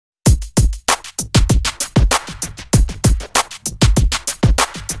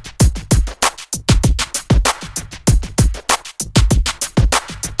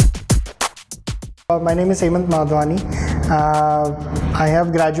My name is Hemant Madhwani. I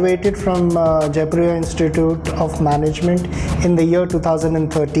have graduated from Jaipuria Institute of Management in the year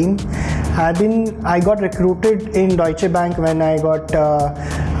 2013. I got recruited in Deutsche Bank when I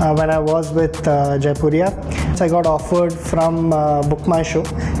was with Jaipuria. So I got offered from Book My Show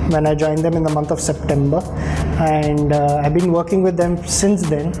when I joined them in the month of September, and I've been working with them since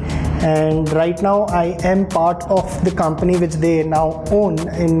then. And right now I am part of the company which they now own.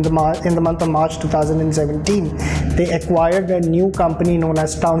 In the month of March 2017, they acquired a new company known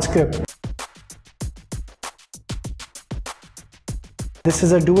as TownScript. This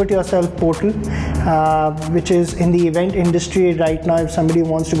is a do-it-yourself portal which is in the event industry right now. If somebody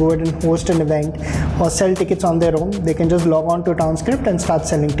wants to go ahead and host an event or sell tickets on their own, they can just log on to TownScript and start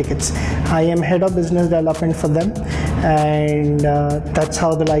selling tickets. I am head of business development for them, and that's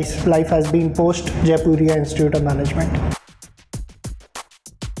how the life has been post Jaipuria Institute of Management.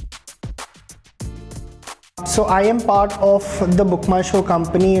 So I am part of the Book My Show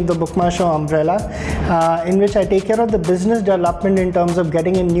company, the Book My Show umbrella, in which I take care of the business development in terms of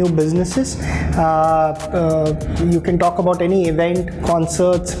getting in new businesses. You can talk about any event,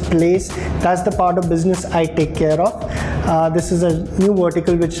 concerts, plays. That's the part of business I take care of. This is a new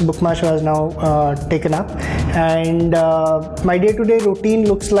vertical which Book My Show has now taken up. And my day-to-day routine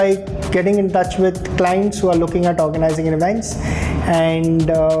looks like getting in touch with clients who are looking at organizing events and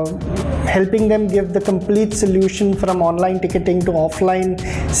helping them give the complete solution from online ticketing to offline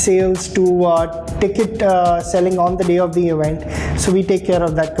sales to ticket selling on the day of the event. So we take care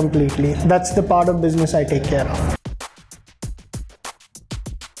of that completely. That's the part of business I take care of.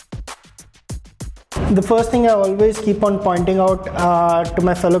 The first thing I always keep on pointing out to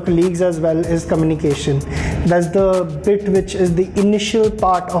my fellow colleagues as well is communication. That's the bit which is the initial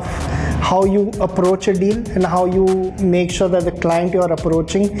part of how you approach a deal and how you make sure that the client you are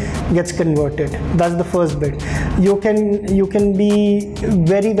approaching gets converted. That's the first bit. You can be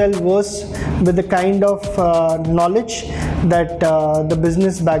very well versed with the kind of knowledge that the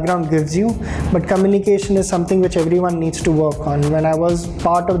business background gives you, but communication is something which everyone needs to work on. When I was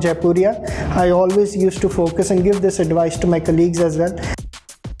part of Jaipuria, I always used to focus and give this advice to my colleagues as well.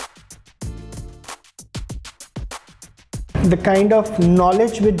 The kind of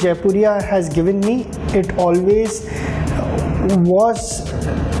knowledge which Jaipuria has given me, it always was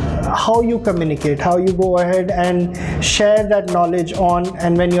how you communicate, how you go ahead and share that knowledge on,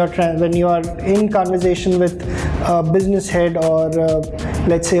 and when you are in conversation with a business head or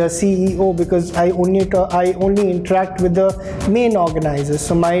let's say a CEO, because I only interact with the main organizers.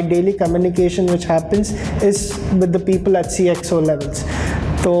 So my daily communication which happens is with the people at CXO levels.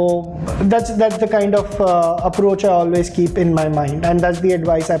 So that's the kind of approach I always keep in my mind, and that's the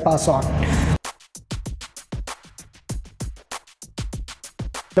advice I pass on.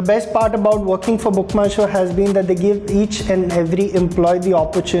 The best part about working for Book My Show has been that they give each and every employee the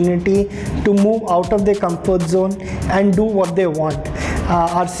opportunity to move out of their comfort zone and do what they want.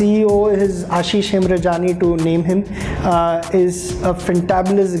 Our CEO is Ashish Himrajani, to name him, is a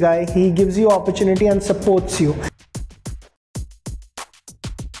fantabulous guy. He gives you opportunity and supports you.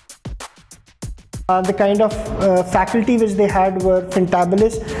 The kind of faculty which they had were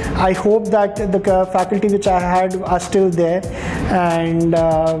fantabulous. I hope that the faculty which I had are still there, and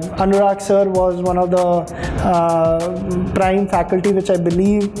Anurag sir was one of the prime faculty which I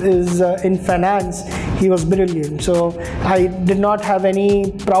believe is in finance. He was brilliant. So I did not have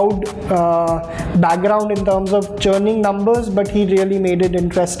any proud background in terms of churning numbers, but he really made it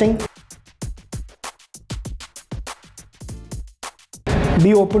interesting.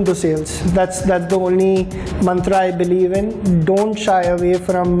 Be open to sales. That's the only mantra I believe in. Don't shy away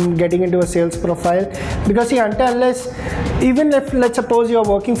from getting into a sales profile, because see, unless, even if let's suppose you're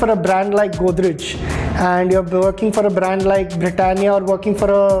working for a brand like Godrej and you're working for a brand like Britannia or working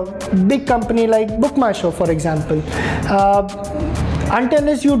for a big company like Book My Show, for example,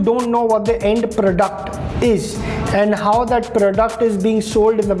 unless you don't know what the end product is and how that product is being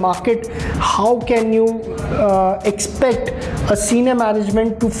sold in the market, how can you expect a senior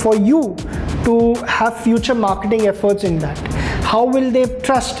management for you to have future marketing efforts in that? How will they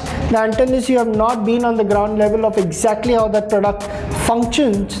trust that unless you have not been on the ground level of exactly how that product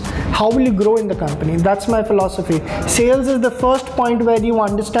functions? How will you grow in the company? That's my philosophy. Sales is the first point where you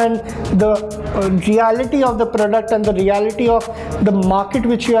understand the reality of the product and the reality of the market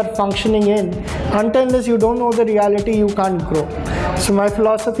which you are functioning in. Unless you don't know the reality, you can't grow. So my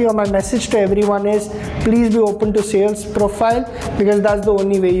philosophy or my message to everyone is, please be open to sales profile, because that's the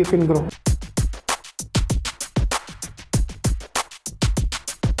only way you can grow.